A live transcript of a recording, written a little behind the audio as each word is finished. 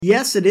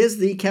Yes, it is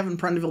the Kevin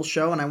Prendiville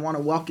Show, and I want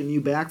to welcome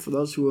you back for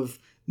those who have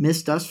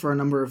missed us for a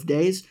number of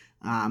days.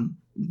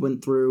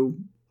 Went through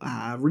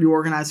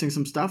reorganizing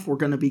some stuff. We're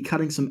going to be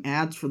cutting some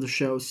ads for the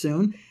show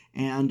soon,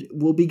 and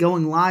we'll be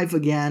going live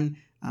again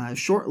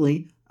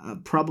shortly,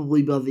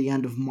 probably by the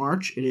end of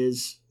March. It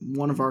is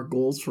one of our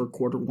goals for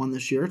quarter one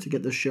this year to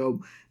get the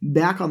show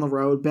back on the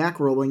road, back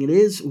rolling. It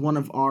is one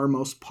of our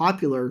most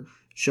popular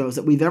shows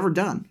that we've ever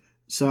done,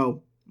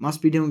 so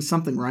must be doing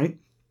something right.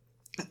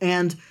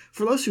 And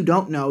for those who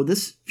don't know,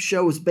 this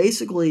show is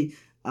basically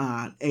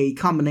a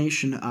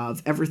combination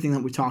of everything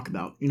that we talk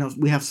about. You know,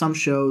 we have some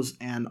shows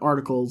and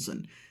articles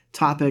and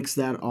topics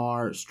that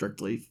are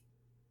strictly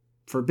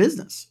for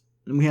business.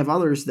 And we have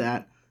others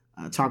that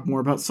talk more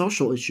about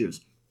social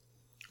issues,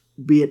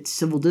 be it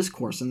civil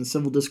discourse. And the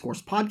Civil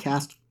Discourse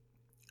podcast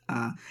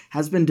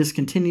has been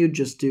discontinued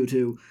just due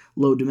to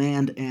low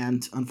demand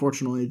and,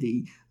 unfortunately,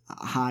 the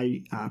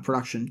high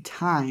production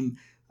time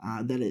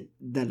that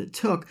it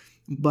took.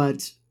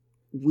 But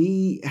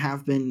we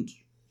have been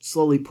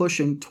slowly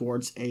pushing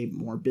towards a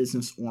more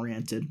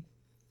business-oriented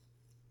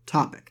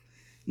topic.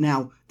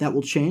 Now, that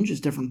will change as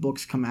different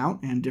books come out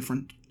and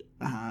different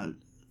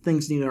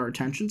things need our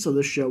attention, so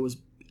this show was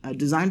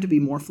designed to be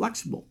more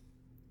flexible.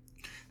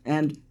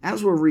 And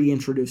as we're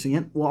reintroducing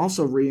it, we'll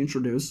also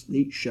reintroduce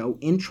the show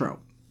intro.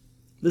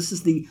 This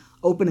is the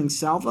opening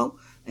salvo,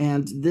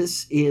 and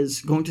this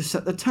is going to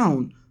set the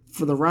tone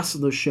for the rest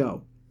of the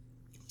show.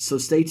 So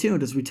stay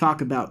tuned as we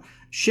talk about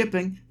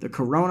shipping, the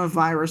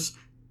coronavirus,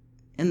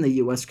 and the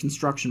U.S.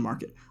 construction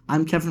market.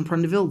 I'm Kevin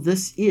Prendiville.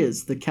 This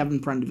is the Kevin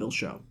Prendiville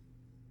Show.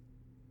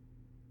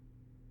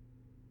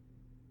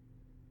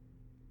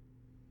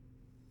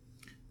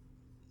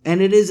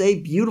 And it is a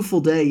beautiful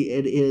day.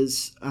 It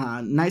is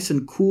nice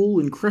and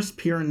cool and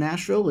crisp here in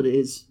Nashville. It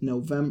is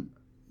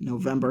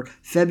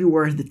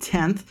February the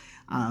 10th.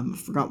 I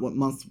forgot what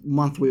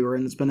month we were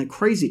in. It's been a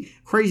crazy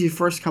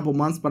first couple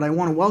months, but I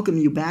want to welcome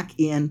you back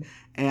in.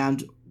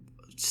 And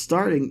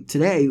starting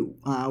today,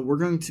 we're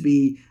going to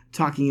be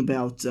talking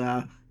about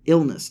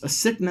illness, a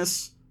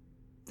sickness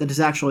that is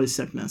actually a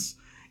sickness.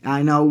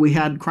 I know we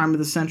had Crime of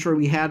the Century.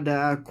 We had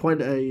quite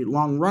a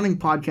long-running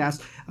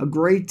podcast, a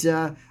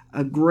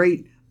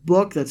great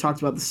book that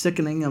talked about the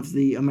sickening of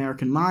the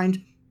American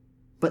mind,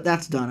 but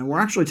that's done. And we're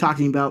actually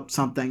talking about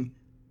something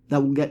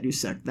that will get you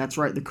sick. That's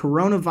right, the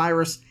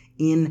coronavirus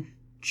in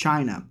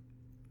China.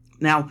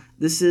 Now,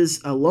 this is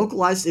a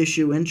localized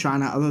issue in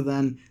China other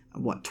than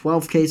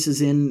 12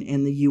 cases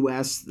in the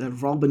U.S. that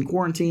have all been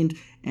quarantined,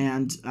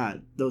 and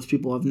those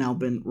people have now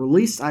been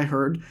released, I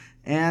heard.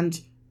 And,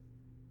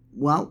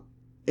 well,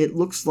 it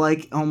looks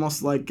like,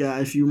 almost like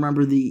if you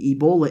remember the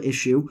Ebola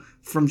issue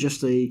from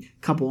just a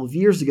couple of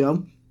years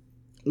ago,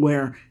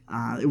 where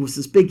it was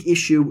this big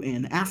issue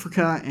in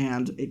Africa,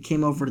 and it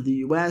came over to the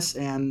U.S.,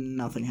 and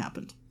nothing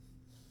happened.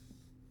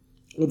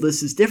 Well,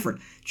 this is different.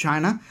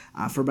 China,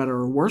 for better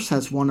or worse,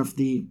 has one of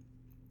the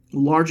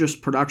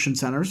largest production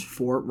centers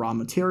for raw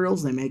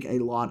materials. They make a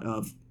lot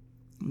of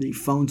the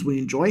phones we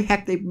enjoy.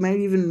 Heck, they may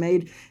even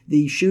made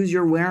the shoes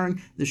you're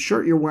wearing, the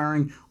shirt you're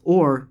wearing,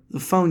 or the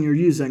phone you're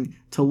using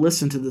to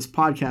listen to this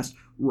podcast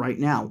right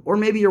now. Or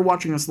maybe you're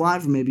watching us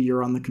live, or maybe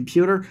you're on the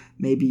computer,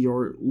 maybe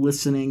you're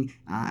listening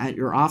at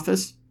your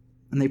office,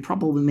 and they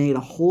probably made a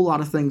whole lot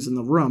of things in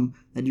the room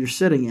that you're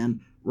sitting in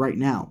right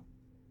now.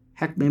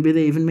 Heck, maybe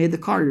they even made the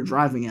car you're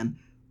driving in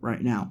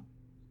right now.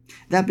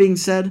 That being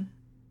said,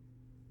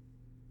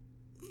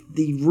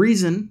 the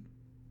reason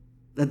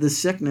that this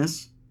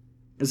sickness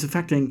is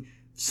affecting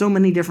so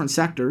many different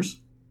sectors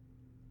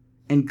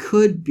and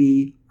could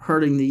be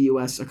hurting the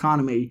U.S.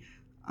 economy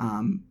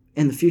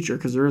in the future,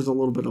 because there is a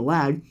little bit of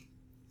lag,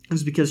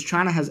 is because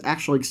China has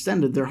actually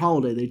extended their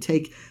holiday. They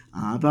take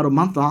about a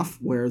month off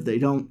where they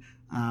don't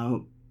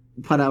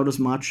put out as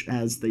much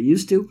as they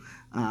used to,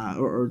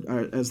 or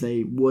as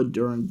they would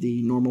during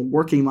the normal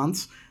working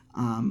months.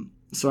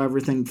 So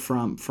everything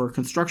for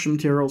construction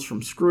materials,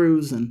 from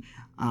screws and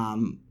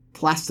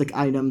plastic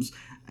items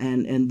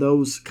and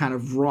those kind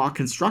of raw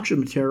construction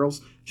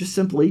materials just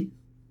simply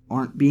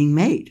aren't being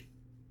made.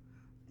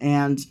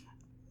 And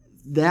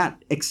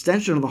that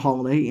extension of the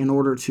holiday, in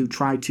order to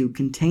try to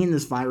contain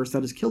this virus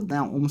that has killed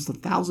now almost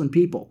 1,000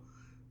 people,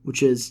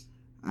 which is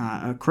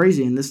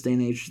crazy in this day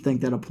and age to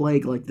think that a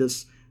plague like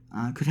this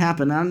could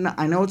happen. And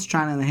I know it's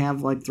China and they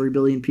have like 3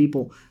 billion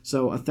people,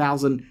 so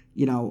 1,000,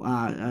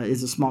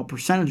 is a small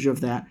percentage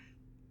of that.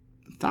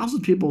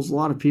 1,000 people is a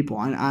lot of people.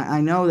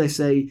 I know they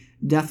say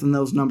death in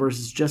those numbers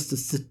is just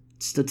a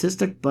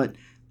statistic, but,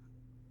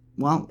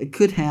 well, it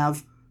could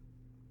have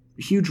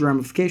huge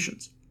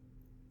ramifications.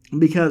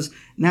 Because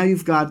now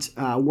you've got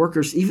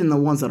workers, even the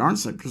ones that aren't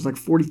sick. There's like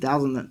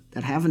 40,000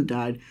 that haven't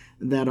died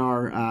that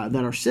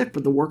are sick,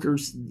 but the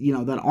workers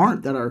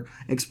that are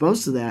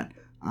exposed to that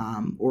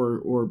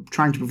or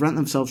trying to prevent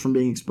themselves from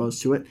being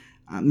exposed to it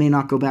may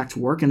not go back to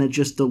work, and it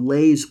just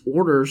delays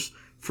orders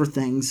for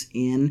things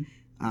in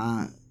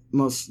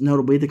most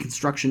notably the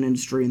construction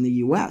industry in the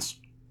U.S.,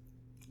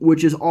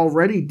 which is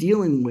already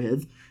dealing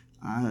with,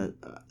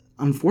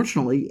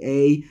 unfortunately,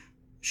 a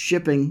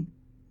shipping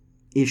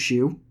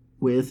issue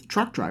with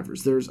truck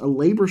drivers. There's a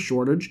labor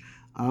shortage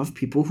of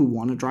people who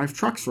want to drive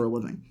trucks for a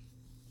living.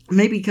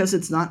 Maybe because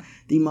it's not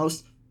the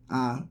most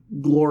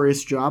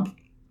glorious job.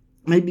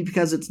 Maybe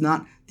because it's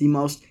not the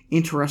most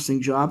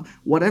interesting job.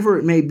 Whatever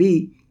it may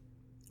be,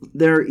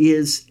 there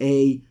is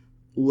a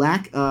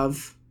lack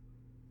of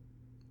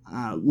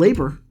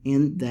labor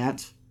in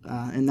that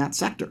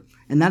sector.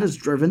 And that has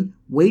driven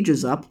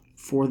wages up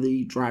for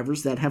the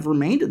drivers that have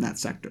remained in that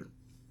sector,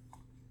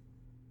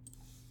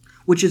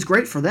 which is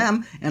great for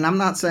them. And I'm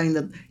not saying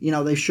that,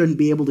 they shouldn't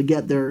be able to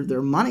get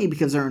their money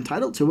because they're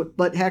entitled to it,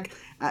 but heck,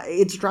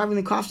 it's driving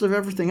the cost of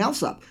everything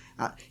else up.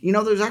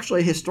 There's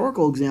actually a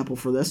historical example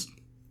for this.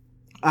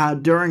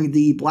 During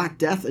the Black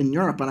Death in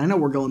Europe, and I know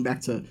we're going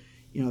back to,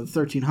 the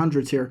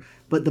 1300s here,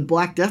 but the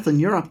Black Death in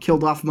Europe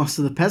killed off most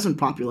of the peasant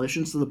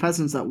population, so the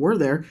peasants that were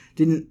there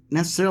didn't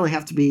necessarily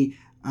have to be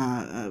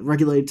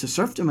regulated to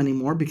serfdom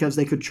anymore because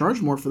they could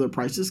charge more for their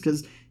prices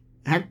because,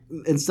 heck,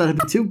 instead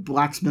of 2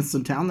 blacksmiths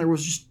in town, there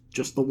was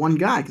just the one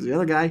guy because the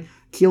other guy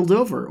keeled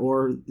over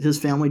or his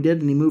family did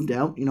and he moved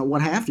out,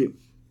 what have you.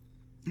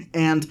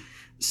 And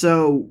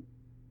so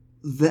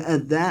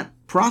that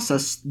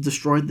process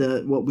destroyed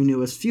what we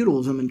knew as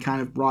feudalism and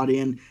kind of brought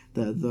in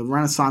the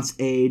Renaissance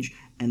age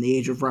and the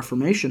Age of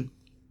Reformation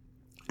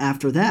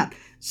after that.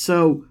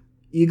 So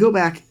you go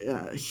back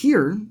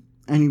here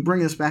and you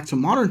bring this back to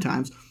modern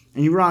times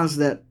and you realize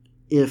that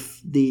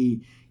if the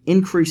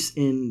increase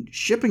in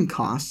shipping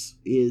costs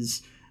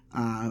is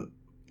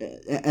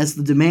as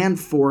the demand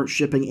for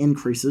shipping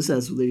increases,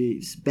 as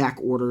these back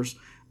orders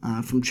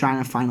from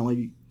China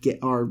finally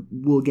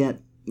will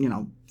get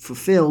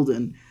fulfilled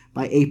and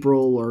by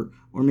April or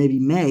maybe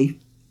May,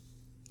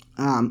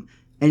 and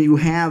you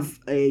have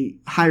a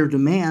higher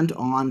demand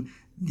on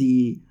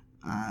the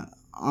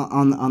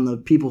on the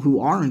people who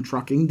are in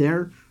trucking,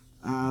 they're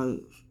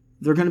going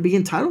to be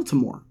entitled to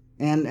more.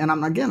 And I'm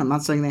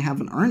not saying they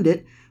haven't earned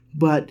it,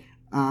 but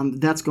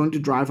that's going to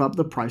drive up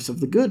the price of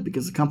the good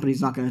because the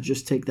company's not going to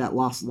just take that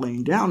loss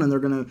laying down and they're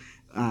going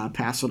to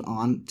pass it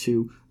on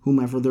to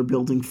whomever they're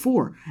building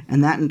for.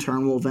 And that in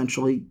turn will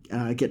eventually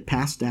get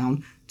passed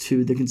down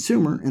to the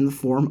consumer in the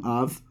form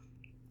of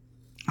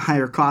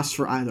higher costs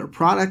for either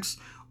products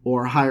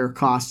or higher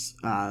costs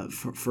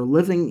for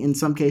living in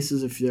some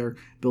cases if they're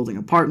building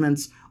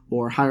apartments,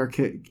 or higher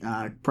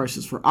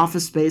prices for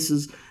office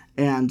spaces,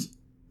 and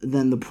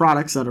then the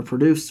products that are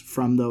produced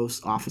from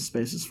those office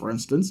spaces, for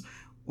instance,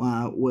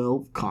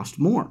 will cost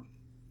more.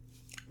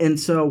 And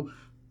so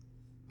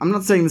I'm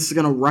not saying this is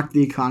going to wreck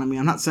the economy.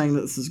 I'm not saying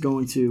that this is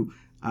going to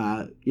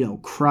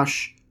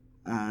crush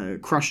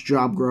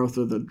job growth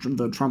or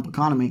the Trump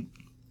economy.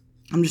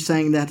 I'm just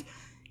saying that,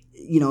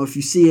 if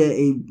you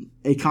see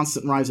a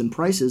constant rise in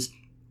prices,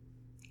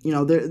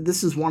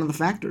 this is one of the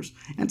factors.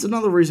 And it's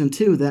another reason,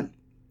 too, that,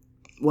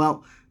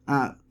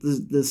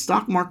 the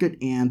stock market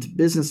and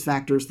business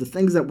factors, the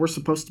things that we're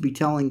supposed to be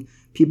telling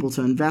people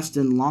to invest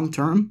in long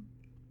term,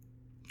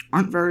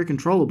 aren't very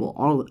controllable,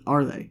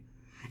 are they?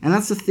 And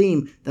that's the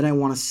theme that I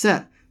want to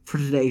set for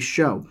today's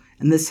show.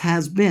 And this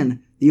has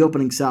been the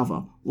opening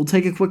salvo. We'll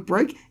take a quick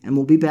break, and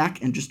we'll be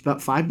back in just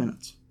about 5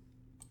 minutes.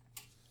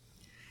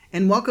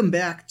 And welcome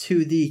back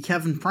to the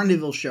Kevin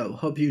Prendiville Show.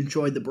 Hope you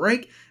enjoyed the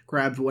break,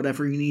 grabbed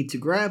whatever you need to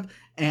grab,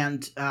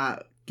 and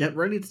get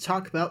ready to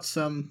talk about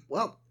some,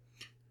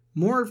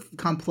 more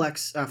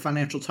complex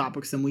financial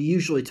topics than we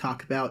usually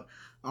talk about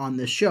on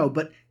this show.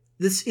 But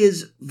this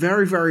is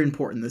very, very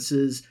important. This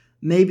is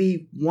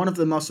maybe one of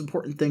the most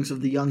important things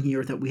of the young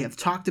year that we have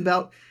talked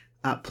about.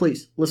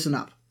 Please, listen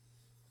up.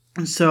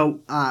 And so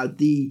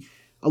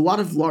a lot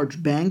of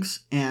large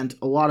banks and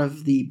a lot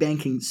of the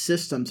banking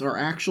systems are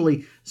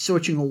actually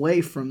switching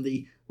away from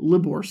the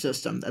LIBOR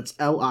system. That's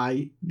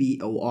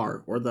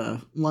LIBOR, or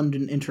the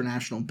London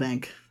International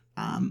Bank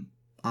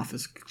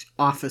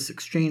office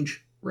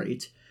exchange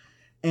rate.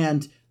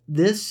 And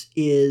this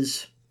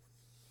is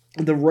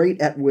the rate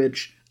at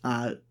which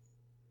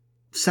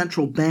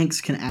central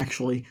banks can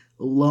actually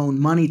loan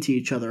money to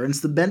each other. And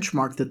it's the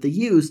benchmark that they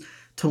use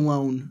to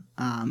loan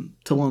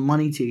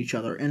money to each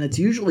other. And it's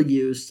usually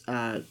used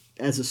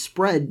as a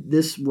spread,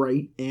 this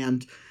rate,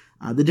 and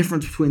the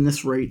difference between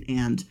this rate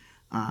and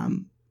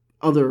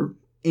other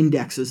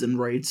indexes and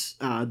rates,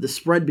 the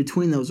spread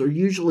between those are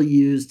usually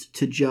used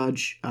to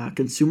judge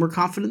consumer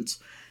confidence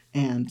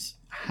and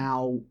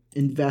how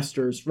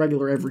investors,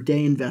 regular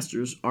everyday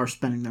investors, are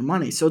spending their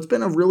money. So it's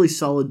been a really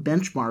solid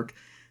benchmark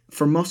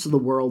for most of the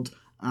world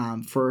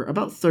for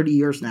about 30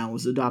 years now. It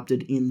was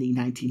adopted in the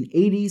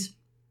 1980s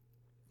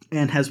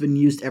and has been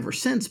used ever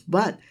since.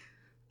 But,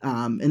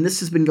 and this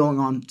has been going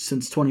on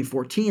since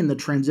 2014, the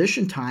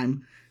transition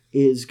time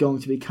is going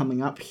to be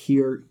coming up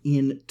here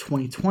in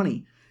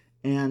 2020.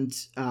 And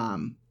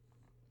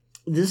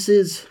this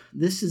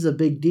is a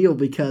big deal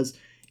because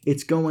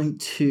it's going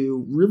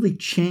to really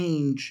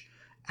change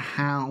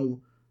how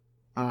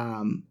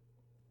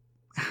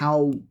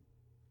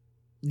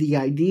the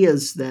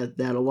ideas that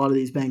a lot of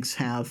these banks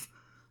have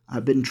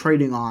been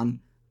trading on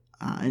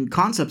and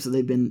concepts that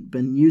they've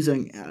been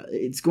using,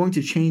 it's going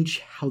to change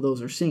how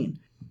those are seen.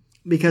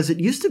 Because it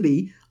used to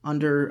be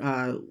under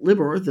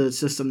LIBOR, the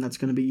system that's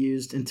going to be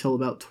used until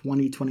about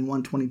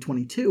 2021,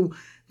 2022,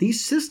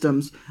 these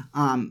systems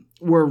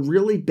were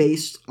really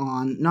based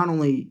on not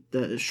only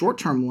the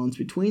short-term loans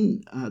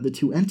between the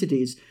two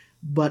entities,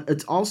 but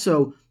it's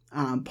also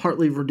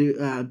partly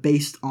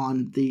based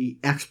on the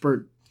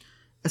expert.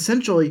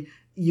 Essentially,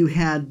 you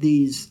had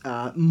these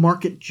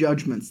market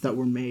judgments that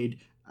were made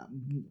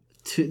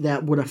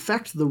that would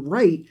affect the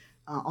rate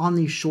on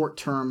these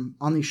short-term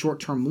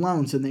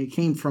loans, and they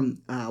came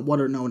from what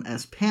are known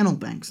as panel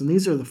banks. And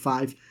these are the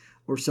 5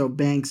 or so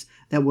banks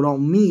that would all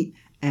meet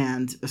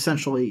and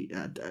essentially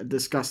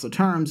discuss the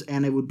terms,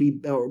 and it would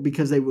be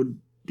because they would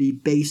be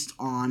based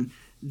on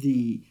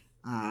the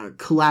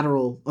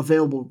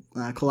available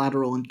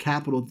collateral and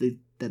capital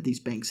that these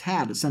banks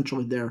had,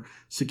 essentially their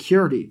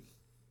security.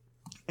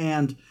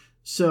 And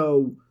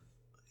so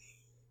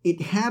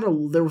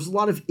there was a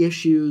lot of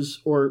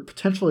issues, or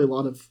potentially a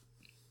lot of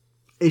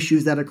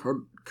issues that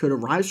could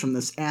arise from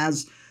this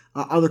as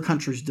other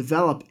countries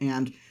develop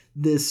and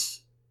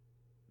this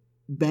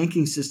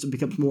banking system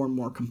becomes more and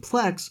more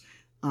complex.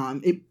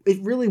 It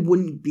really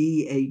wouldn't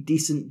be a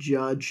decent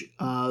judge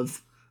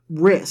of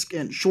risk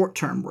and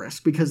short-term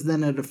risk, because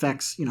then it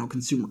affects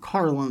consumer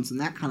car loans and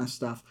that kind of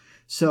stuff.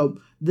 So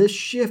this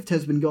shift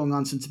has been going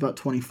on since about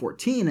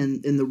 2014,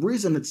 and the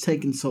reason it's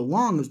taken so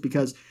long is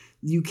because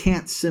you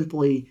can't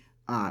simply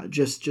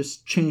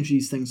just change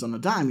these things on a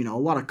dime. A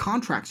lot of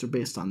contracts are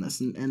based on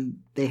this, and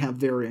they have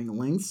varying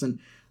lengths. And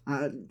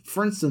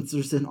for instance,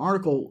 there's an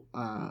article,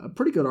 a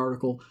pretty good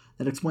article,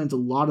 that explains a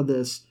lot of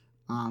this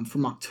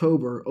from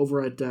October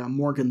over at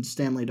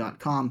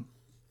morganstanley.com.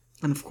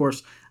 And of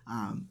course,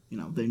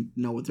 they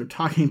know what they're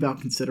talking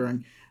about,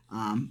 considering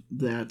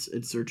that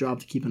it's their job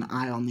to keep an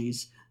eye on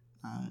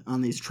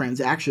these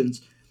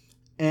transactions.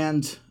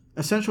 And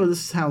essentially,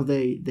 this is how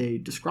they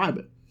describe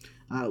it.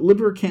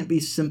 LIBOR can't be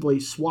simply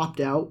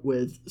swapped out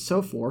with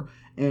SOFR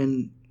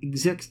in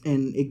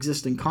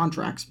existing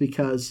contracts,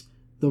 because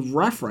the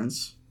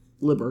reference,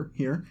 LIBOR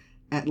here,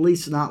 at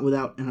least not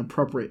without an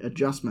appropriate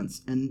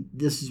adjustments. And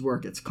this is where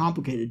it gets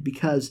complicated,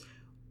 because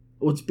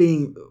what's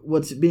being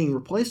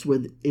replaced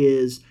with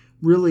is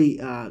really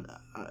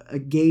a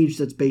gauge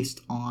that's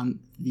based on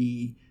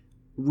the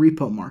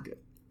repo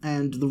market.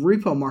 And the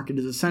repo market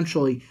is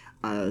essentially,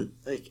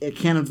 it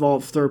can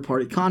involve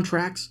third-party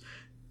contracts,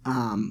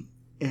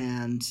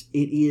 and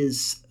it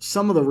is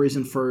some of the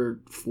reason for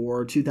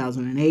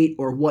 2008,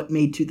 or what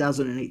made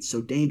 2008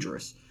 so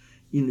dangerous.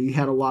 You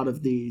had a lot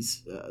of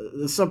these,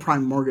 the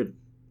subprime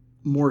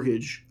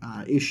mortgage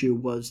issue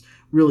was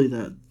really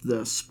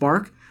the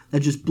spark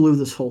that just blew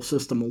this whole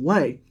system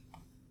away.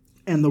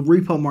 And the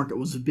repo market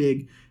was a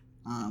big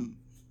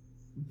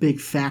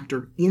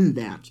factor in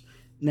that.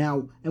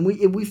 Now, and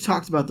we've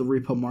talked about the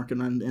repo market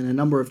in a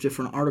number of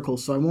different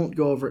articles, so I won't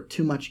go over it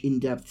too much in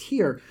depth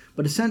here,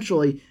 but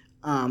essentially,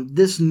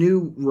 this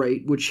new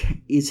rate, which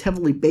is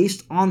heavily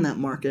based on that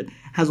market,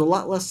 has a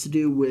lot less to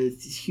do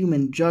with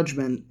human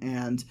judgment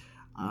and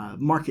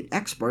market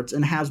experts,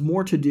 and has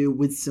more to do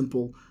with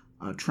simple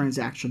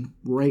transaction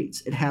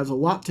rates. It has a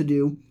lot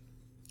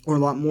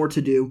more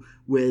to do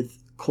with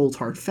cold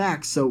hard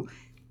facts, so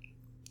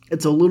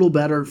it's a little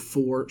better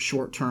for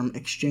short-term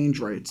exchange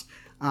rates.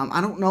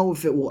 I don't know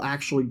if it will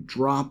actually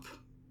drop,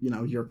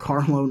 your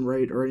car loan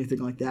rate or anything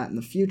like that in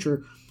the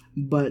future,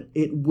 but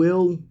it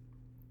will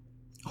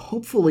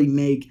hopefully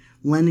make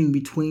lending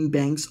between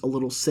banks a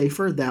little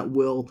safer. That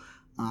will,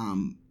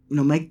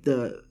 make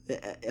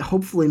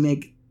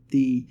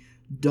the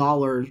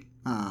dollar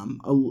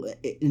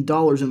in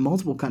dollars in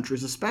multiple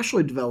countries,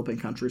 especially developing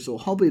countries, so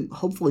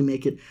hopefully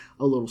make it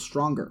a little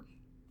stronger.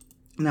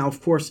 Now,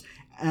 of course,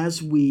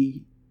 as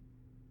we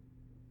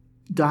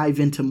dive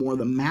into more of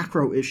the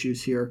micro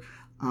issues here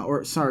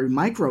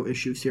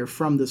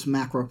from this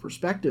macro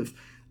perspective,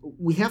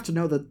 we have to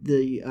know that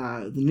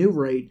the new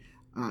rate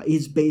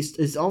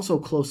is also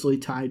closely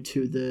tied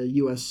to the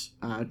U.S.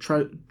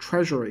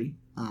 Treasury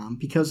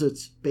because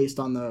it's based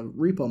on the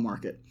repo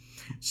market.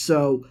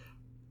 So,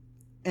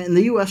 and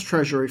the U.S.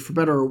 Treasury, for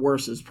better or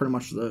worse, is pretty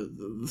much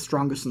the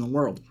strongest in the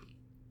world.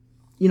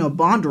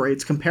 Bond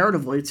rates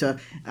comparatively to,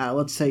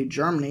 let's say,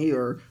 Germany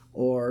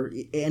or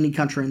any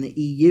country in the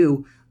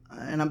EU,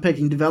 and I'm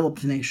picking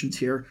developed nations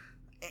here,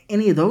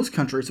 any of those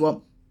countries,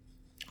 well,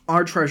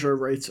 our treasury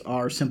rates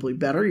are simply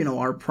better.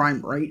 Our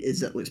prime rate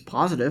is at least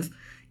positive.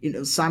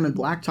 Simon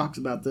Black talks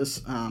about this,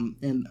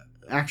 and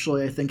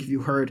actually, I think if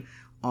you heard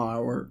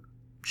our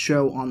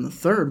show on the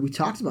 3rd, we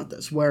talked about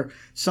this, where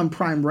some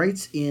prime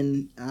rates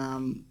in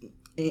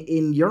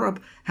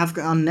Europe have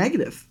gone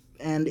negative,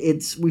 and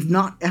we've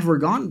not ever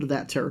gone to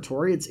that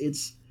territory.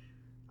 It's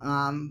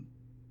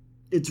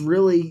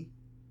really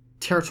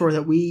territory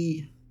that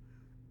we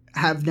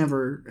have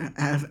never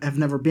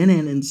been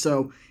in, and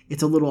so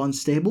it's a little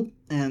unstable.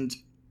 And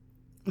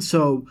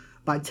so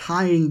by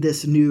tying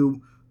this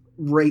new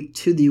rate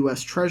to the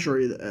U.S.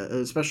 Treasury,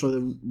 especially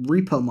the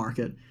repo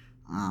market,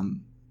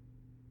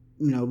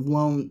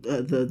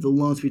 the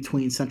loans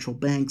between central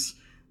banks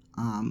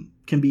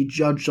can be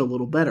judged a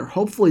little better.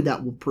 Hopefully,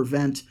 that will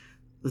prevent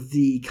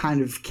the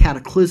kind of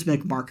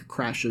cataclysmic market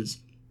crashes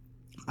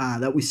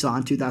that we saw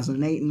in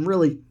 2008 and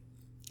really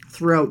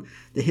throughout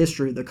the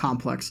history of the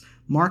complex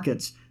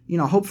markets.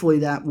 Hopefully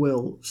that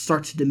will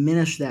start to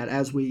diminish that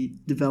as we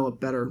develop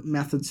better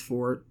methods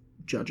for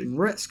judging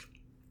risk.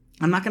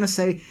 I'm not going to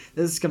say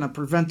that it's going to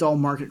prevent all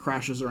market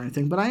crashes or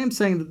anything, but I am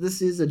saying that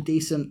this is a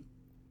decent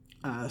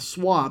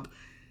swap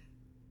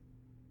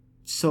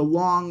so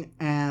long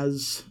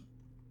as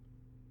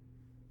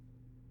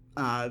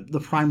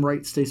the prime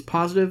rate stays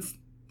positive.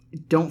 I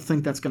don't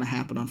think that's going to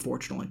happen,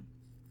 unfortunately.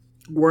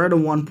 We're at a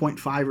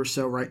 1.5 or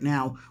so right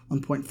now,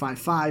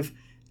 1.55,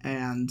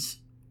 and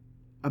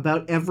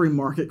about every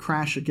market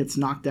crash, it gets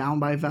knocked down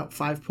by about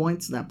 5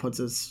 points. That puts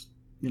us,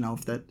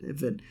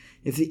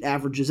 if the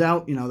average is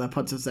out, that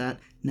puts us at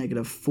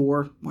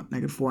 -4,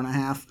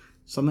 -4.5,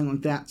 something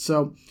like that.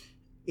 So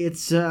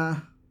it's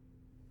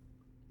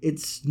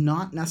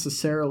not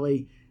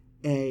necessarily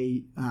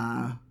a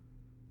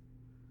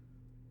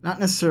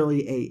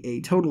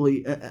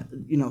totally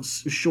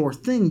sure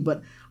thing,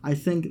 but I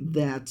think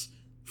that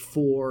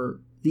for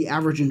the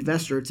average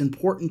investor, it's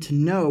important to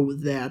know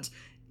that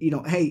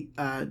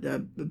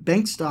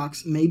bank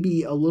stocks may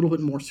be a little bit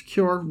more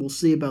secure. We'll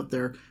see about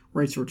their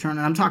rates of return.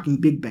 And I'm talking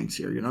big banks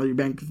here, your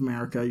Bank of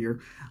America, your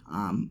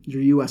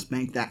U.S.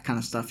 bank, that kind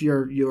of stuff.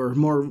 Your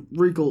more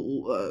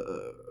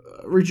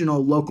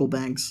regional local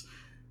banks,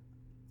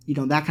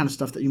 that kind of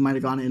stuff that you might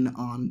have gone in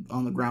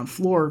on the ground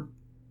floor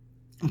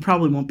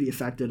probably won't be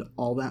affected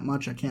all that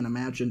much. I can't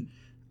imagine,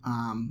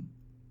 how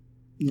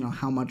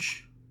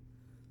much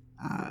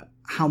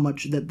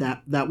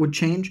that would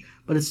change.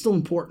 But it's still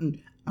important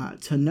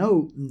to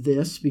know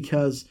this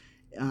because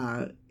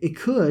it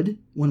could,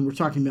 when we're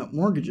talking about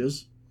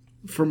mortgages,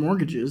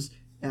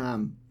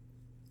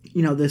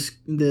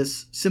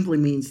 this simply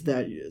means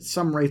that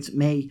some rates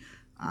may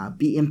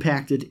be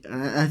impacted,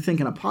 I think,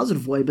 in a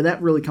positive way, but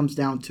that really comes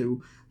down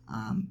to,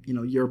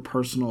 your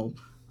personal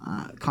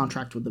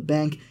contract with the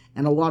bank.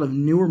 And a lot of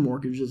newer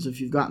mortgages,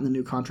 if you've gotten the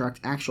new contract,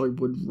 actually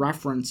would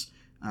reference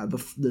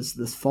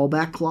this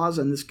fallback clause,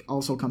 and this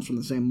also comes from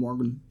the same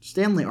Morgan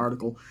Stanley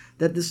article,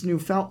 that this new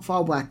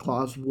fallback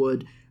clause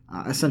would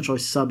essentially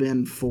sub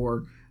in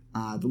for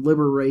the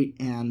LIBOR rate,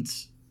 and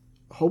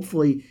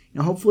hopefully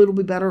it'll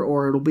be better,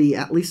 or it'll be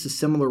at least a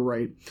similar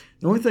rate.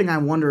 The only thing I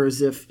wonder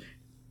is if,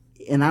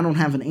 and I don't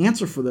have an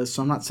answer for this,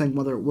 so I'm not saying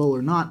whether it will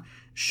or not,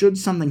 should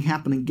something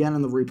happen again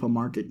in the repo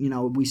market,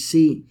 we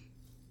see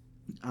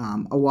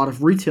a lot of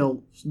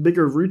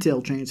bigger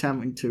retail chains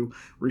having to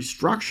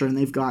restructure, and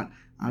they've got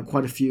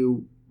quite a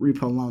few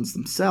repo loans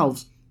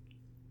themselves,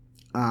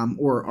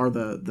 or are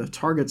the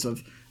targets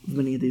of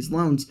many of these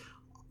loans.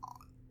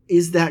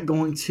 Is that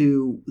going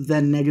to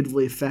then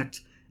negatively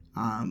affect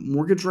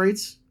mortgage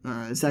rates?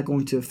 Is that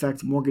going to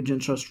affect mortgage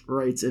interest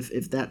rates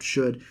if that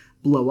should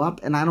blow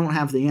up? And I don't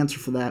have the answer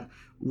for that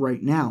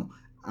right now.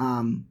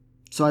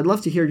 So I'd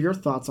love to hear your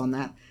thoughts on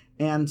that.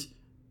 And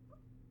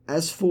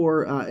as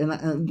for,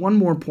 and one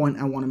more point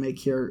I want to make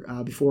here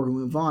before we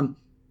move on,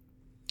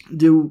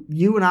 do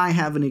you and I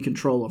have any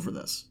control over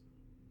this?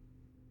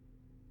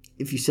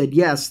 If you said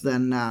yes,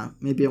 then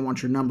maybe I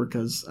want your number,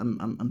 because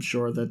I'm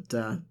sure that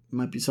it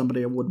might be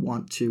somebody I would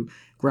want to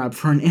grab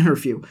for an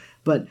interview.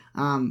 But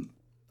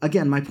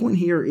again, my point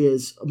here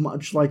is,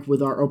 much like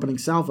with our opening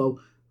salvo,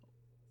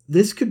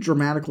 this could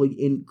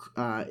dramatically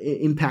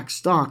impact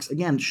stocks.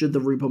 Again, should the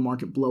repo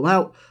market blow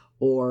out,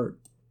 or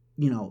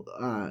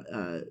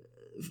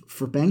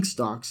for bank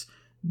stocks,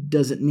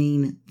 does it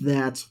mean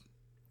that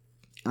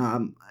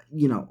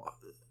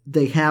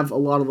they have a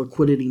lot of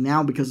liquidity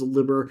now because of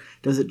LIBOR?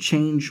 Does it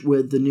change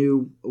with the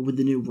new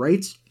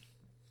rates?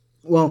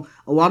 Well,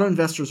 a lot of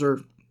investors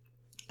are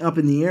up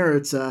in the air.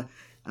 It's a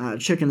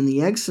chicken and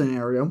the egg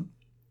scenario,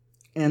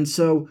 and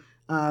so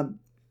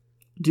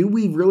do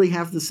we really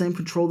have the same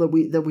control that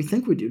we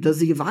think we do? Does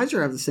the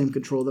advisor have the same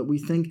control that we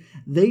think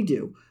they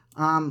do?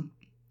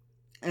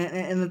 And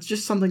it's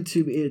just something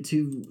to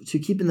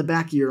keep in the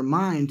back of your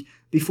mind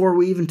before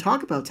we even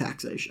talk about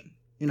taxation.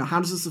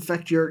 How does this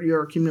affect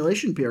your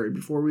accumulation period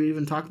before we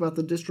even talk about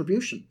the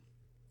distribution?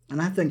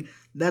 And I think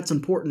that's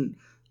important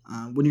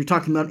when you're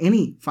talking about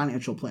any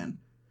financial plan.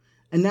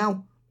 And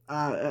now,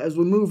 as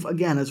we move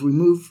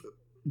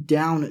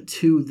down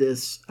to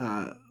this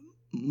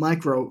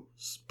micro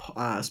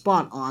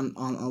spot on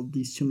all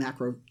these two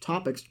macro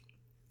topics,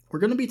 we're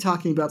going to be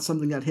talking about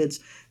something that hits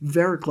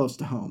very close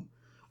to home,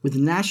 with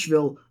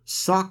Nashville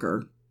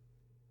soccer,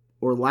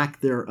 or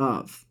lack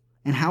thereof.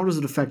 And how does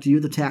it affect you,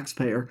 the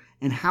taxpayer,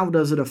 and how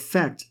does it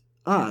affect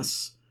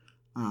us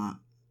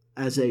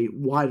as a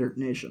wider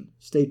nation?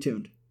 Stay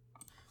tuned.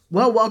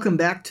 Well, welcome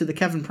back to the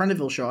Kevin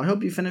Prendiville Show. I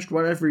hope you finished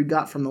whatever you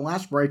got from the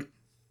last break,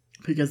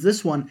 because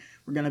this one,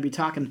 we're going to be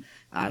talking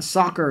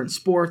soccer and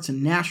sports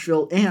and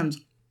Nashville and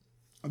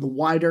the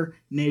wider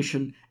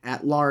nation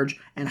at large.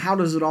 And how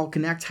does it all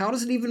connect? How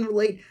does it even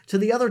relate to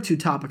the other two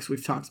topics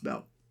we've talked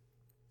about?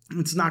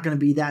 It's not going to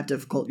be that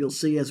difficult. You'll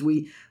see as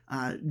we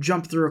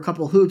jump through a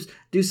couple hoops,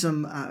 do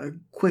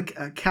some quick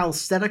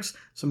calisthenics,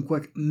 some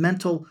quick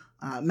mental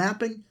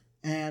mapping,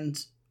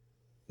 and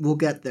we'll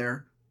get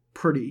there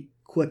pretty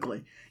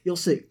quickly. You'll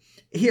see.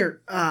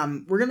 Here,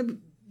 we're going to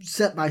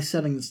set by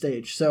setting the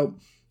stage. So,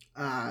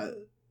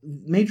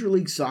 Major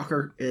League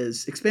Soccer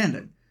is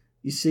expanding.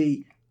 You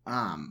see,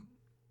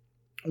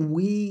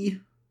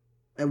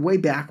 way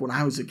back when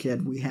I was a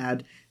kid, we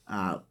had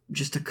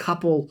just a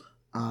couple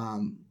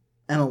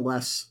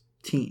MLS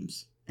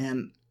teams.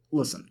 And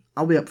listen,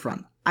 I'll be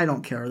upfront. I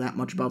don't care that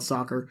much about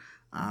soccer.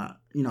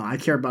 I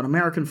care about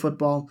American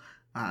football.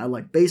 I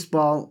like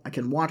baseball. I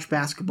can watch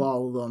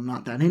basketball, although I'm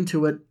not that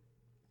into it.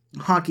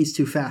 Hockey's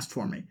too fast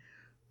for me.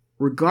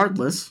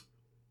 Regardless,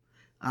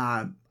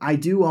 I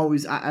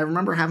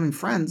remember having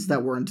friends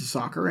that were into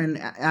soccer, and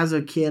as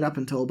a kid up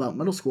until about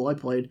middle school, I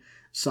played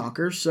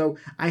soccer, so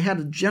I had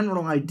a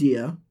general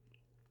idea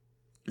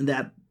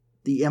that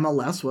the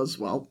MLS was,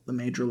 the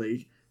Major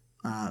League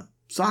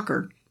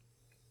Soccer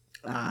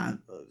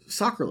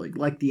league,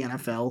 like the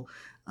NFL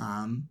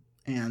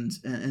and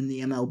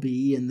the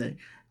MLB and the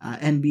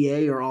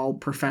NBA are all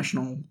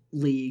professional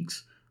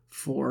leagues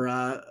for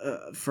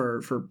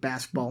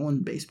basketball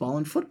and baseball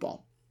and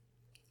football.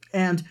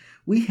 And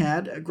we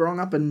had, growing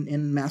up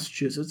in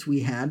Massachusetts,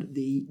 we had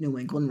the New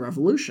England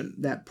Revolution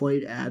that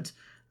played at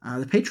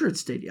the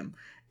Patriots Stadium.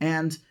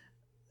 And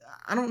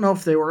I don't know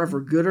if they were ever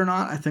good or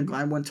not. I think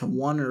I went to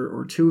one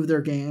or two of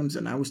their games,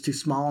 and I was too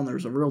small, and there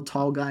was a real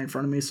tall guy in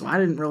front of me, so I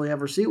didn't really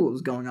ever see what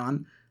was going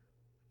on.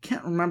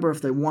 Can't remember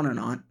if they won or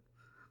not,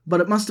 but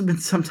it must have been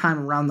sometime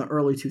around the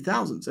early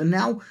 2000s. And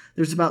now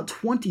there's about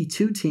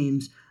 22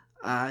 teams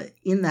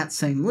in that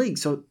same league,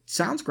 so it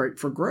sounds great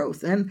for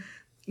growth. And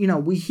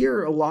we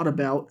hear a lot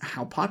about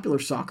how popular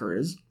soccer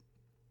is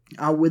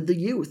with the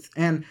youth.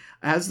 And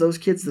as those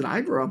kids that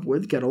I grew up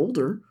with get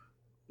older,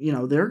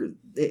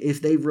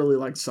 if they really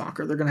like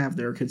soccer, they're going to have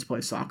their kids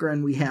play soccer.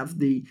 And we have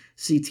the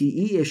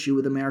CTE issue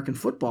with American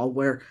football,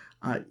 where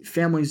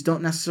families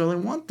don't necessarily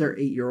want their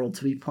 8-year-old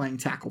to be playing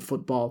tackle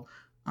football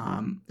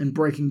and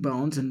breaking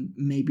bones and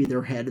maybe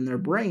their head and their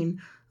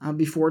brain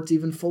before it's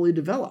even fully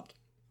developed.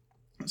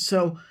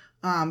 So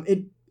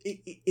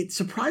it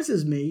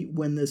surprises me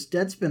when this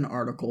Deadspin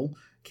article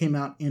came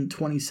out in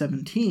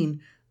 2017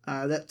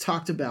 that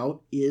talked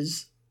about,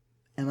 is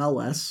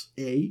MLS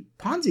a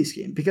Ponzi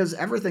scheme? Because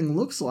everything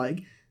looks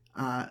like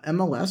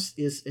MLS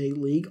is a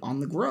league on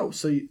the grow.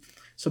 So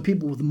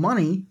people with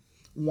money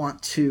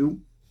want to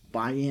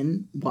buy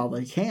in while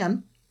they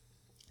can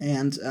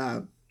and,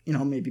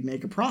 maybe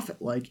make a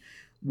profit. Like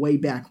way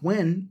back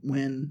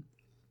when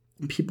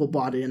people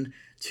bought in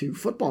to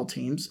football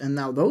teams, and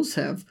now those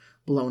have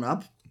blown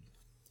up.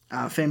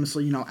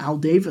 Famously, Al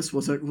Davis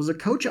was a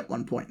coach at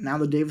one point. Now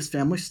the Davis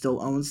family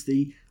still owns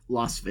the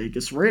Las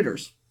Vegas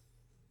Raiders.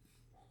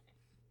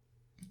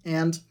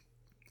 And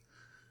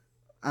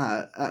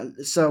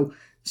so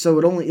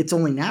it's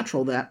only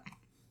natural that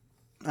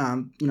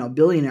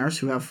billionaires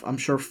who have, I'm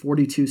sure,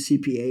 42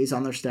 CPAs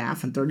on their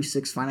staff and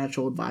 36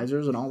 financial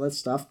advisors and all that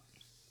stuff,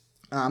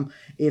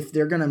 if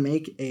they're going to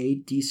make a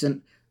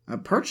decent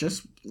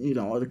purchase,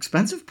 an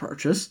expensive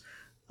purchase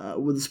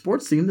with a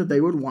sports team, that they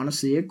would want to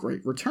see a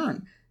great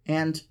return.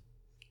 And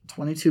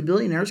 22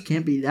 billionaires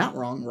can't be that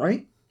wrong,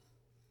 right?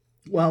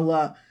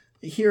 Well,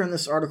 here in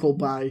this article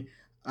by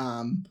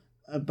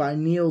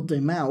Neil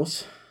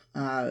DeMause,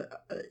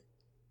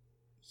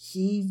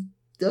 he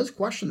does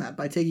question that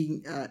by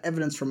taking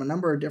evidence from a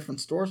number of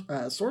different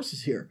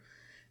sources here.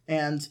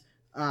 And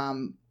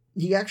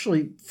he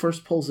actually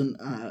first pulls in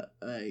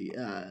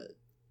a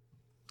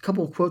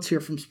couple of quotes here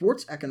from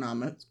Sports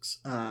Economics,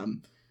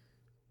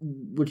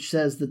 which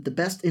says that the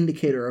best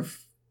indicator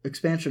of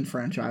expansion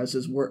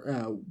franchises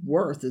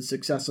worth is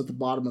success at the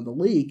bottom of the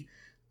league,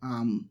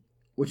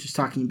 which is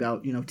talking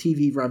about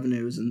TV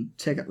revenues and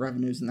ticket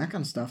revenues and that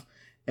kind of stuff.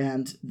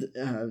 And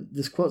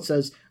this quote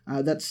says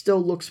that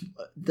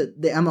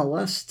the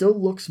MLS still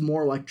looks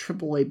more like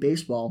AAA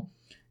baseball,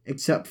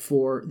 except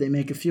for they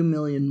make a few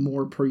million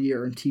more per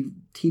year in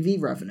TV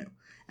revenue.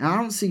 And I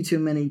don't see too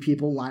many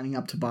people lining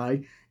up to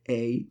buy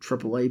a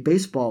AAA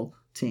baseball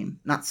team.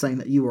 Not saying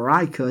that you or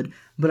I could,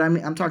 but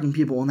I'm talking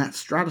people in that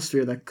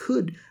stratosphere that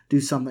could do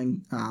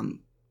something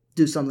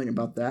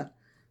about that.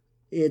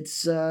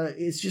 It's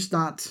just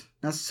not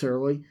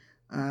necessarily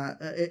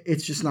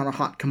it's just not a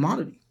hot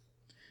commodity.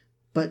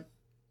 But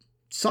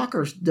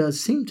soccer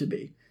does seem to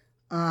be.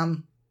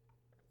 And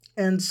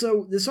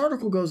so this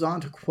article goes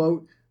on to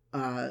quote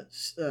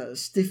Stefan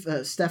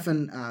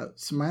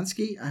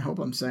Szymanski. I hope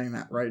I'm saying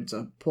that right. It's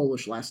a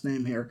Polish last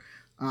name here.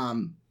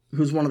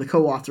 Who's one of the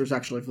co-authors,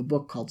 actually, of a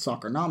book called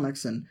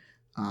Soccernomics, and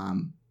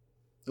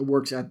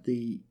works at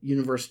the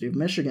University of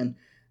Michigan.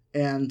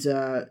 And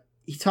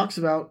he talks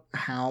about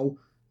how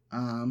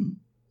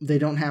they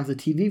don't have the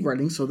TV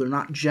ratings, so they're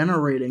not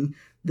generating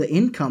the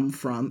income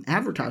from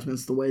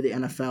advertisements the way the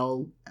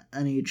NFL,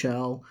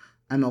 NHL,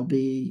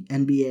 MLB,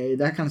 NBA,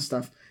 that kind of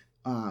stuff,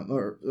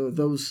 or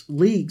those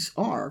leagues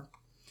are.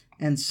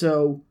 And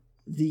so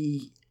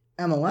the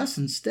MLS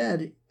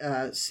instead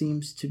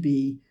seems to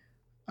be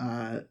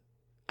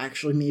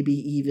actually maybe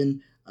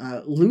even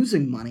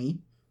losing money,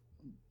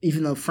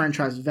 even though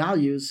franchise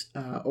values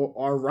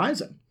are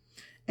rising.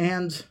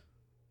 And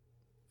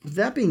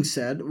That being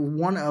said,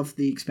 one of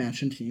the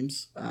expansion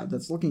teams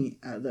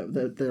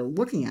that they're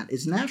looking at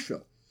is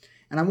Nashville.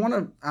 And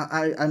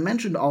I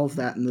mentioned all of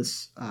that in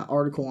this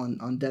article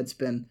on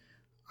Deadspin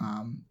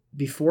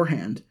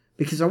beforehand,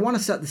 because I want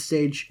to set the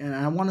stage and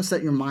I want to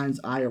set your mind's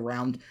eye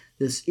around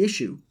this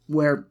issue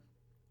where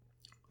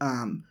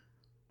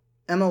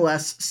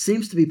MLS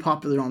seems to be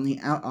popular on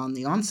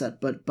the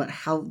onset, but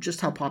how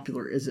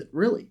popular is it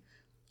really?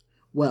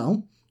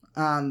 Well,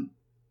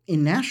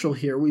 in Nashville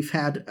here, we've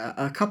had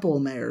a couple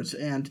of mayors,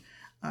 and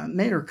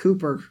Mayor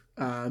Cooper,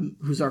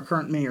 who's our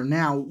current mayor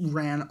now,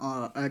 ran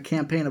a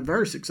campaign, a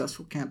very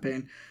successful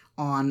campaign,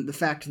 on the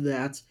fact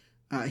that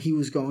he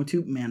was going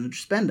to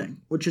manage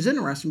spending, which is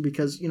interesting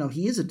because,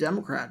 he is a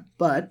Democrat,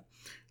 but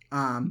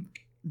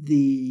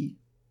the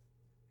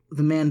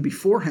man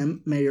before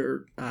him,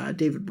 Mayor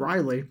David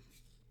Briley,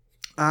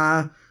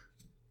 got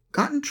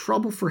in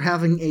trouble for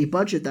having a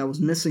budget that was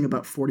missing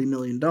about $40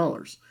 million.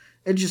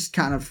 It just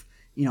kind of,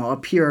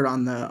 appeared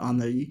on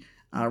the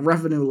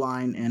revenue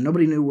line, and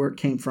nobody knew where it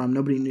came from.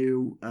 Nobody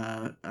knew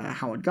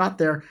how it got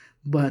there,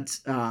 but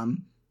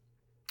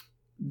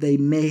they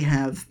may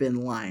have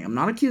been lying. I'm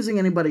not accusing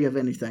anybody of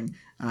anything,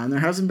 and there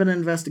hasn't been an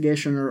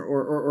investigation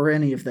or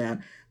any of that,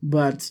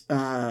 but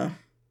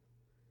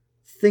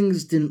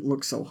things didn't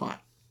look so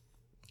hot.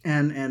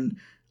 And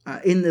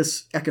in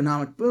this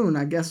economic boom,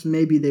 I guess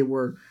maybe they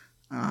were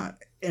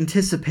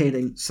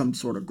anticipating some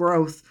sort of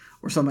growth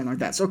or something like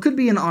that. So it could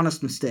be an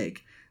honest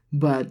mistake,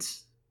 but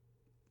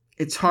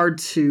it's hard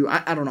to,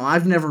 I don't know.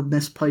 I've never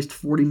misplaced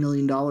 $40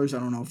 million. I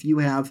don't know if you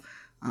have,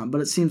 but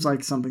it seems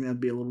like something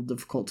that'd be a little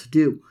difficult to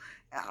do.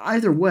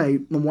 Either way,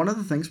 one of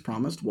the things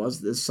promised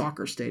was this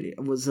soccer stadium.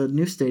 It was a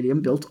new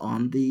stadium built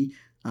on the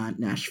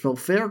Nashville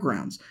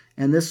Fairgrounds.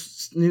 And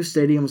this new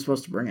stadium was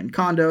supposed to bring in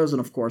condos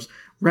and, of course,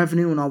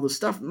 revenue and all this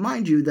stuff.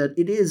 Mind you that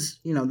it is,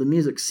 the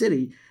Music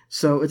City,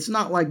 so it's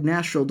not like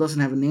Nashville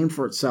doesn't have a name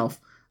for itself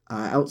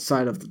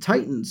outside of the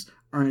Titans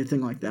or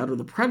anything like that, or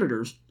the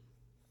Predators.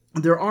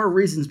 There are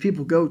reasons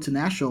people go to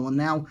Nashville, and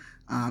now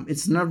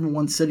it's the number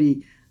one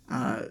city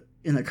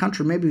in the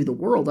country, maybe the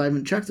world. I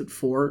haven't checked it,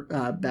 for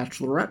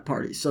bachelorette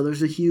parties. So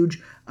there's a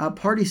huge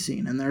party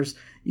scene, and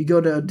you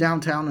go to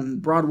downtown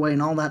and Broadway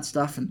and all that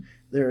stuff, and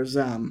there's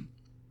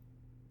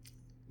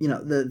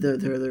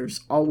there's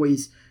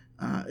always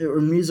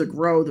or Music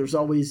Row. There's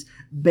always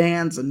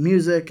bands and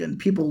music and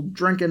people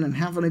drinking and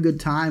having a good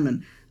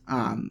time,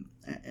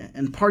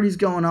 and parties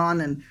going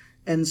on,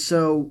 and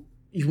so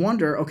you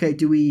wonder, okay,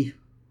 do we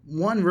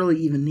really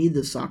even need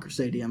this soccer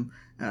stadium?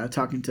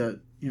 Talking to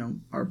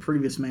our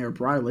previous mayor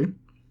Briley,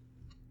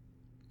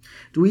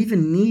 do we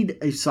even need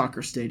a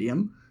soccer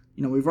stadium?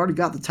 We've already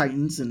got the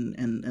Titans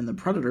and the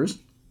Predators,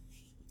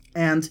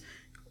 and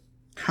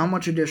how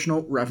much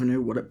additional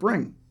revenue would it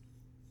bring?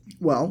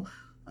 Well,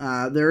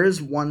 there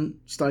is one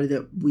study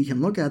that we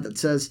can look at that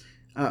says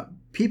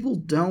people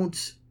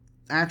don't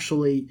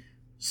actually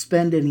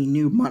spend any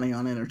new money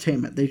on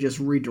entertainment. They just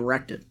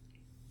redirect it.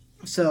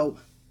 So,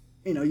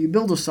 you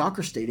build a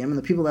soccer stadium, and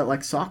the people that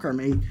like soccer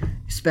may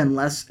spend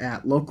less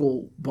at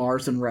local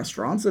bars and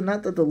restaurants, and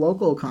not that the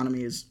local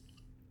economy is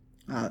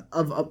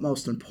of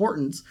utmost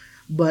importance,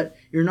 but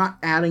you're not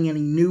adding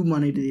any new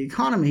money to the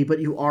economy, but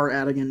you are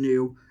adding a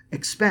new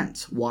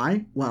expense.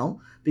 Why?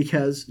 Well,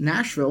 because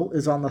Nashville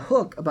is on the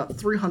hook about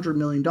 $300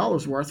 million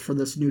worth for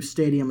this new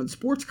stadium and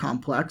sports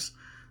complex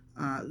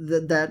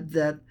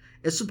that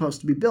is supposed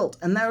to be built.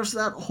 And there's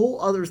that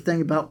whole other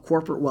thing about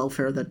corporate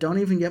welfare that don't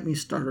even get me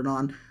started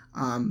on.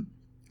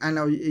 I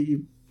know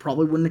you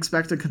probably wouldn't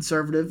expect a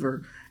conservative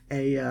or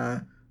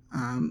a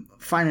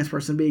finance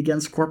person to be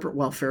against corporate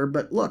welfare,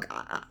 but look,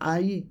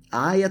 I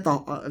at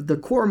the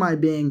core of my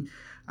being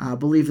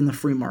believe in the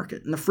free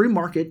market, and the free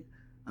market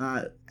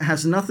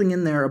has nothing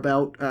in there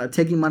about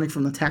taking money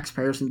from the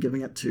taxpayers and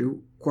giving it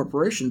to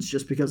corporations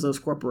just because those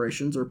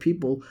corporations or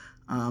people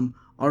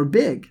are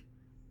big,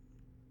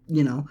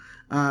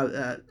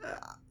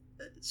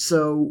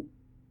 so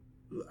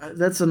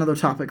that's another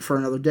topic for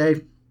another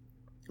day,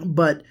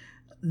 but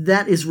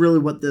that is really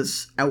what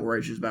this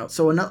outrage is about.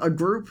 So a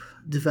group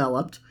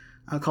developed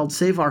called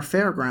Save Our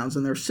Fairgrounds,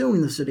 and they're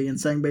suing the city and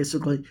saying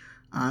basically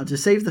to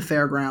save the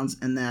fairgrounds,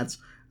 and that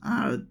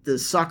the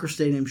soccer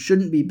stadium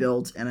shouldn't be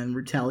built, and in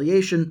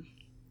retaliation,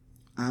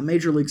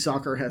 Major League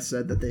Soccer has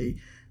said that they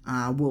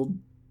will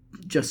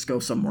just go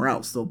somewhere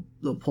else.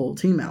 They'll pull a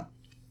team out.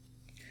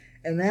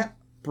 And that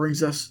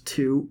brings us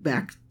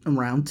back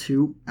around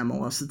to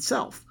MLS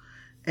itself.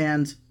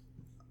 And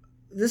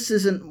this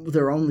isn't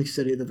their only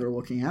city that they're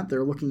looking at.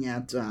 They're looking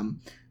at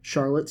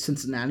Charlotte,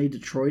 Cincinnati,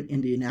 Detroit,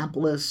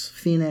 Indianapolis,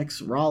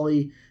 Phoenix,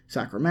 Raleigh,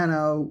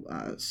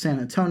 Sacramento, San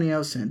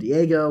Antonio, San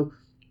Diego,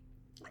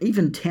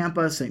 even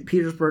Tampa, St.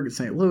 Petersburg, and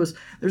St. Louis.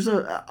 There's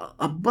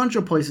a bunch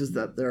of places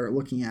that they're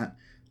looking at,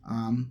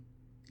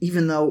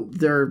 even though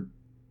they're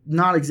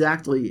not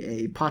exactly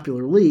a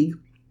popular league.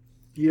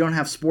 You don't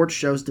have sports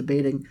shows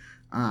debating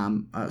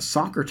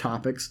soccer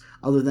topics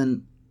other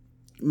than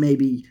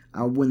maybe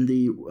when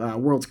the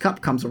World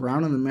Cup comes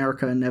around and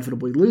America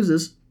inevitably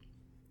loses.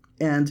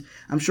 And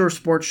I'm sure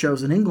sports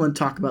shows in England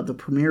talk about the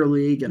Premier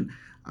League and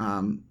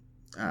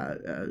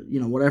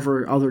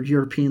whatever other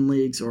European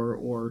leagues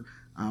or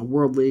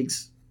world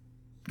leagues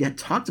get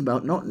talked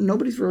about,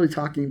 nobody's really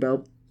talking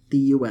about the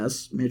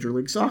U.S. Major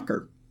League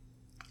Soccer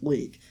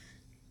League.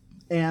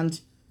 And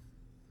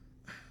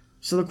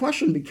so the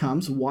question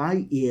becomes,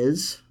 why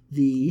is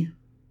the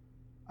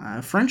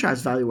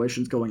franchise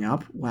valuations going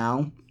up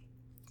while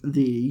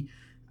the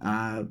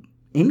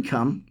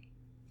income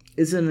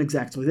isn't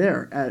exactly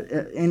there?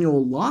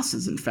 Annual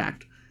losses, in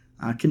fact,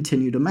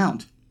 continue to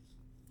mount.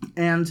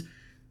 And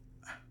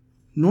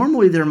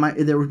normally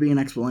there would be an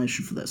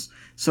explanation for this.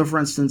 So, for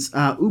instance,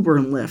 Uber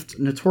and Lyft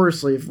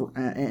notoriously,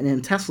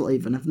 and Tesla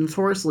even, have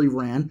notoriously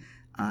ran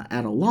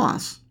at a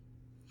loss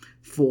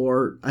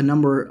for a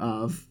number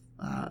of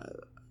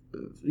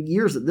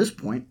years at this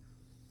point.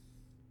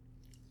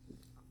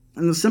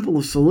 And the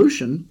simple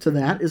solution to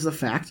that is the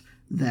fact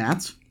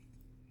that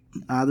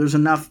there's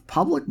enough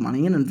public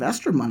money and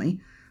investor money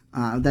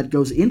that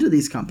goes into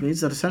these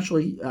companies that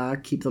essentially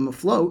keep them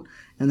afloat,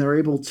 and they're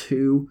able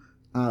to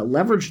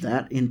leverage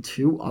that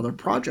into other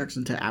projects,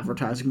 into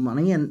advertising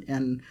money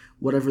and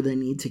whatever they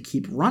need to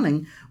keep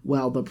running,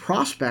 while the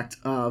prospect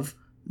of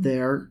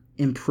their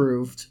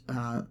improved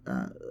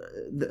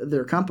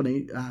their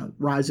company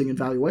rising in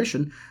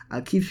valuation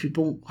keeps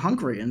people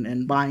hungry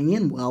and buying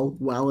in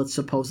while it's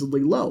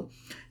supposedly low.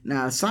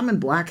 Now, Simon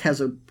Black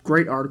has a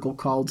great article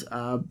called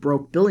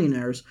Broke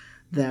Billionaires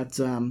that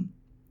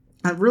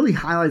really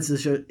highlights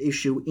this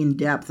issue in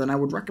depth, and I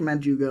would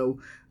recommend you go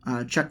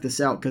check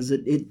this out, because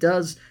it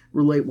does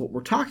relate what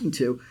we're talking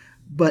to,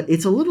 but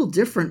it's a little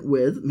different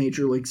with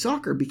Major League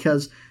Soccer,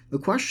 because the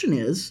question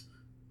is,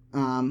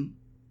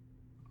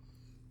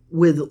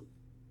 with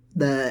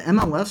the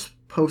MLS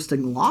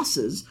posting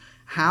losses,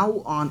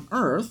 how on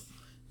earth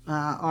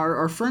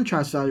are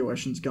franchise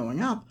valuations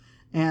going up?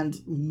 And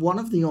one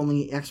of the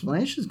only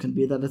explanations can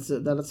be that it's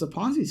a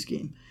Ponzi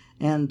scheme.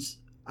 And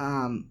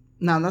now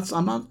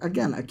I'm not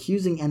again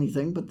accusing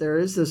anything, but there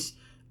is this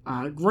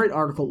great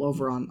article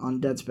over on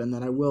Deadspin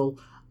that I will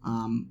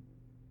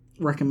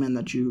recommend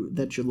that you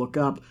look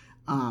up,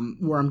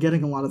 where I'm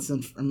getting a lot of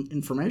this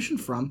information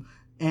from,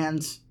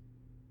 and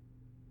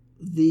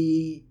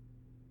the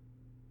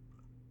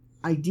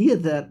idea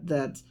that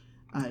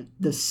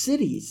the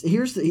cities,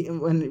 here's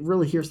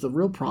the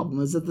real problem,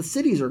 is that the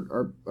cities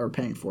are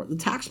paying for it. The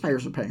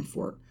taxpayers are paying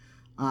for it.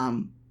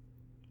 A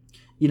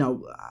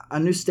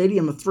new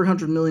stadium, a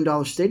 $300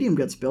 million stadium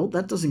gets built.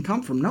 That doesn't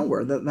come from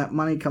nowhere. That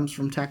money comes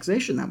from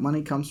taxation. That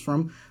money comes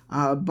from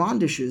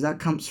bond issues. That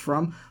comes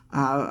from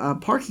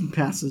parking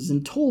passes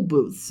and toll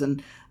booths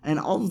and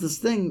all of this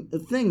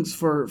things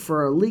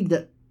for a league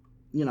that,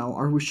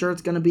 are we sure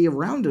it's going to be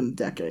around in a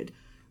decade?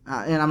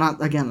 And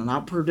I'm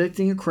not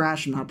predicting a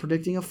crash. I'm not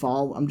predicting a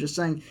fall. I'm just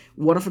saying,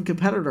 what if a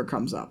competitor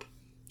comes up?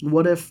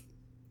 What if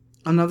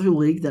another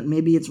league that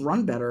maybe it's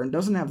run better and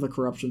doesn't have the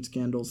corruption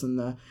scandals and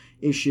the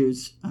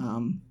issues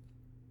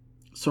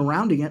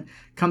surrounding it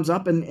comes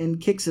up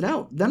and kicks it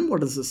out? Then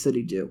what does the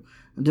city do?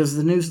 Does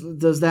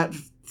that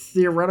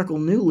theoretical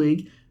new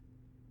league,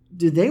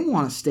 do they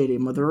want a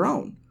stadium of their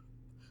own?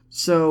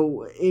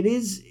 So it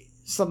is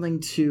something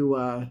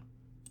to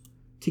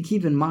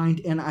keep in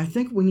mind, and I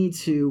think we need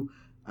to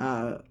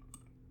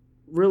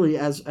really,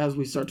 as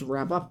we start to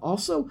wrap up,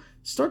 also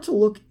start to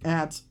look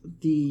at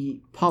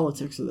the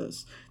politics of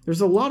this.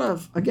 There's a lot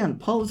of, again,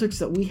 politics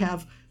that we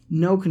have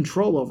no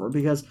control over,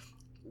 because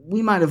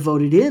we might have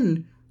voted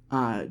in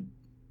the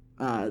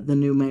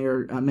new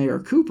Mayor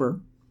Cooper,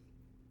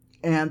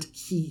 and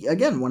he,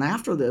 again, went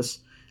after this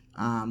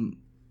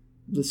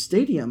the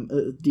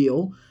stadium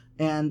deal,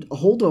 and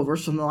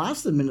holdovers from the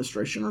last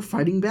administration are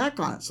fighting back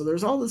on it. So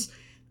there's all this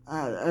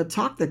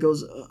talk that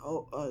goes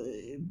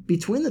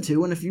between the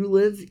two, and if you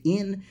live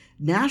in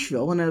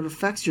Nashville and it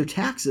affects your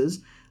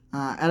taxes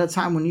at a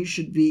time when you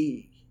should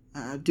be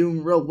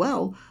doing real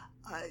well,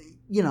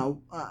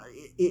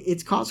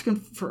 it's cause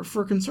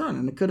for concern,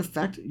 and it could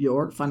affect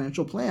your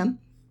financial plan.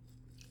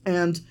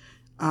 And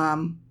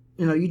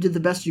you did the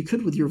best you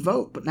could with your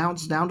vote, but now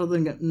it's down to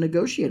the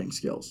negotiating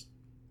skills.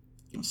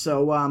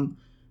 So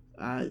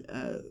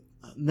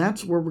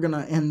that's where we're going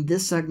to end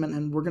this segment,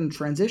 and we're going to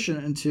transition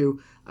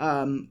into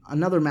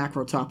another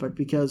macro topic,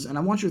 and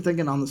I want you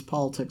thinking on this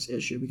politics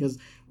issue, because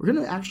we're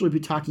going to actually be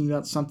talking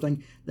about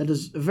something that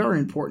is very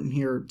important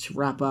here to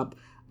wrap up,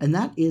 and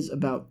that is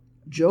about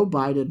Joe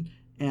Biden,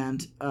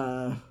 and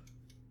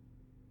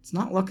it's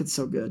not looking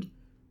so good.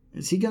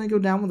 Is he going to go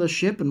down with a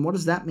ship, and what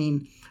does that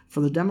mean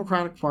for the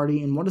Democratic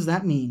Party, and what does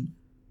that mean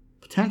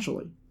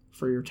potentially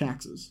for your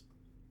taxes?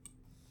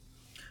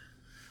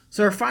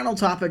 So our final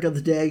topic of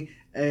the day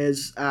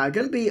is going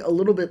to be a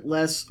little bit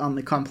less on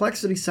the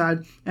complexity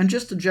side, and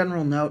just a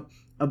general note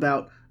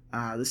about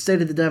the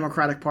state of the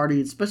Democratic Party,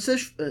 and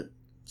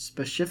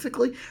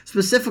specifically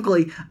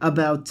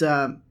about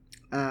the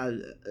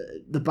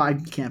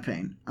Biden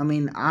campaign. I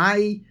mean,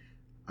 I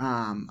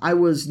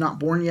was not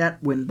born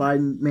yet when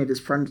Biden made his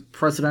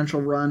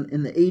presidential run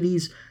in the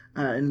 80s,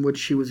 in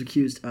which he was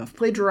accused of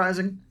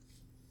plagiarizing,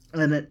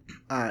 and it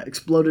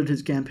exploded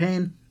his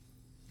campaign.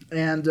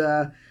 And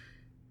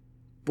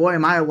boy,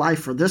 am I alive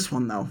for this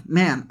one, though.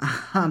 Man,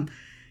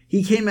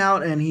 he came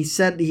out and he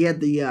said he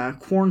had the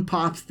corn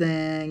pop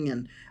thing,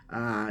 and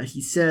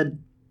he said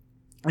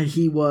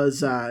he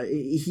was,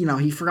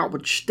 he forgot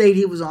which state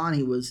he was on.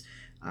 He was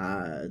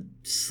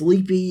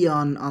sleepy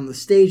on the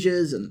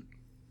stages, and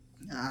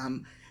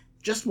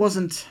just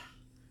wasn't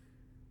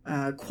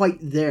quite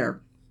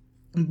there.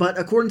 But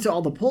according to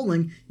all the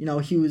polling,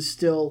 he was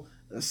still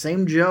the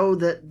same Joe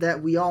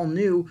that we all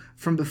knew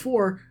from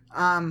before.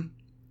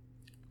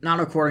 Not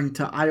according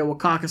to Iowa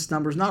caucus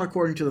numbers, not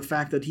according to the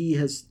fact that he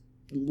has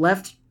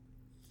left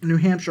New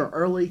Hampshire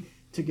early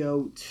to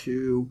go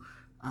to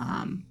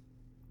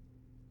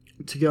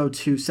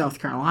South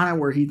Carolina,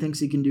 where he thinks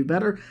he can do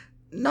better.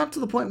 Not to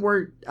the point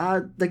where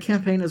the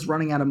campaign is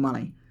running out of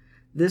money.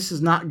 This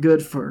is not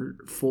good for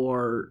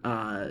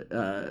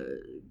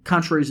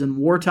countries in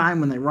wartime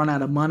when they run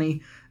out of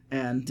money,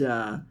 and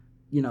it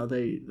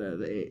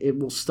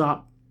will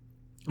stop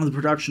the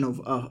production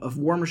of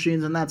war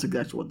machines, and that's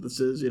exactly what this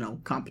is.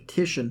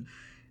 Competition,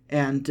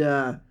 and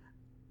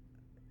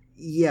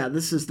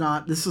this is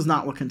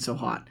not looking so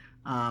hot.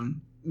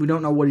 We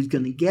don't know what he's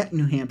going to get in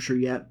New Hampshire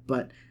yet,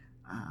 but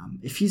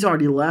if he's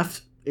already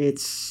left,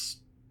 it's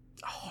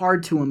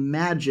hard to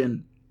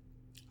imagine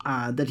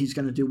that he's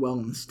going to do well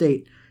in the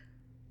state.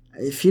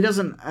 If he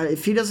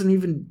doesn't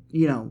even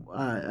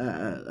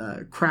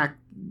crack,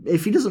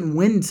 if he doesn't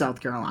win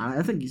South Carolina,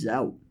 I think he's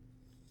out.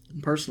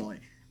 Personally,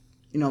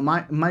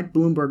 Mike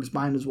Bloomberg's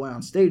buying his way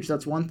on stage.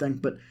 That's one thing,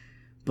 but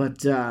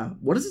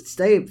what does it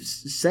say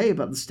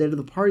about the state of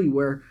the party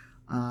where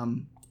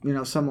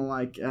someone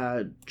like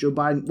Joe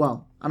Biden?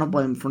 Well, I don't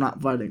blame him for not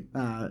voting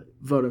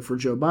for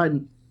Joe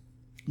Biden,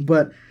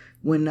 but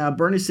when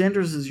Bernie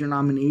Sanders is your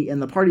nominee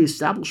and the party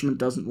establishment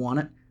doesn't want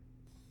it,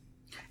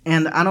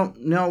 and I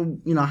don't know,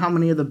 how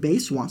many of the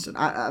base wants it.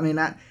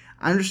 I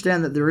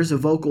understand that there is a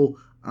vocal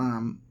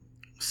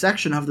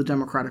section of the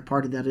Democratic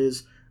Party that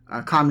is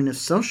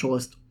communist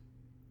socialist,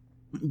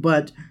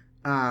 but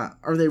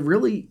are they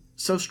really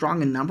so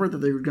strong in number that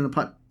they were going to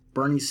put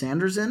Bernie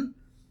Sanders in?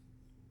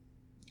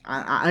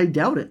 I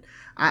doubt it.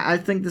 I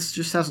think this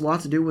just has a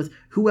lot to do with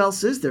who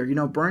else is there.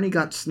 Bernie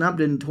got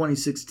snubbed in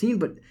 2016,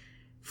 but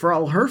for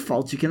all her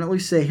faults, you can at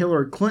least say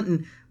Hillary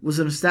Clinton was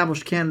an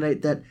established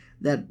candidate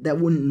that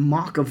wouldn't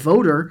mock a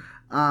voter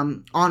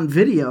on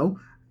video,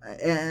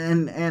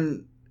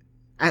 and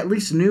at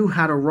least knew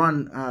how to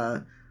run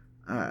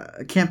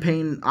a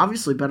campaign,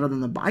 obviously better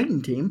than the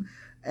Biden team,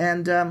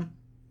 and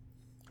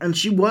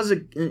she was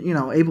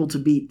able to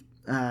beat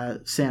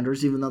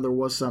Sanders, even though there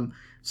was some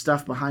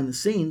stuff behind the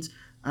scenes.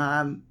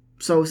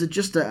 So is it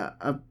just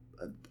a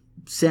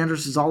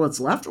Sanders is all that's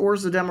left, or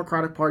is the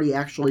Democratic Party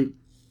actually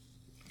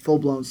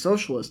full-blown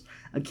socialist,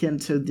 akin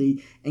to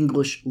the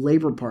English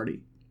Labour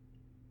Party?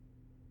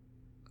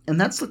 And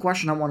that's the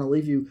question I want to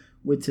leave you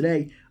with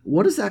today.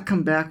 What does that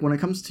come back when it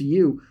comes to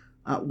you?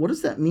 What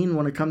does that mean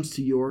when it comes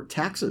to your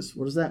taxes?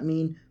 What does that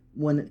mean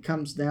when it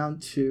comes down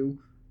to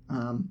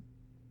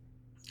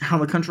how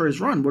the country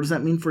is run? What does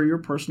that mean for your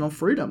personal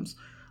freedoms?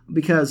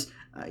 Because,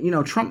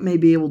 Trump may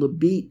be able to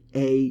beat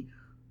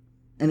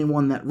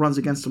anyone that runs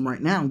against him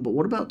right now, but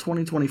what about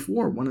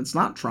 2024 when it's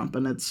not Trump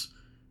and it's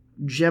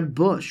Jeb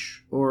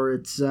Bush or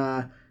it's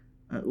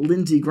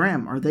Lindsey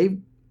Graham? Are they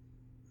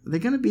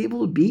going to be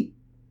able to beat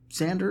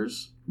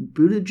Sanders,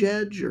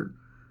 Buttigieg,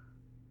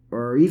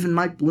 or even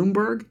Mike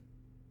Bloomberg?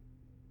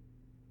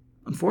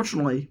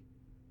 Unfortunately,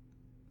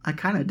 I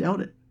kind of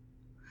doubt it.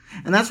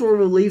 And that's where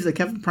we'll leave the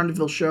Kevin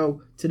Prendiville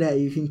Show today.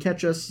 You can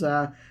catch us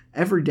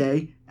every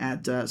day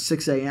at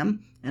 6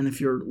 a.m. And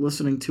if you're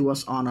listening to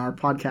us on our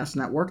podcast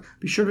network,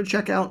 be sure to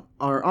check out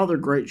our other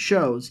great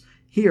shows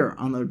here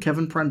on the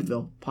Kevin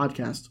Prendiville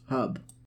Podcast Hub.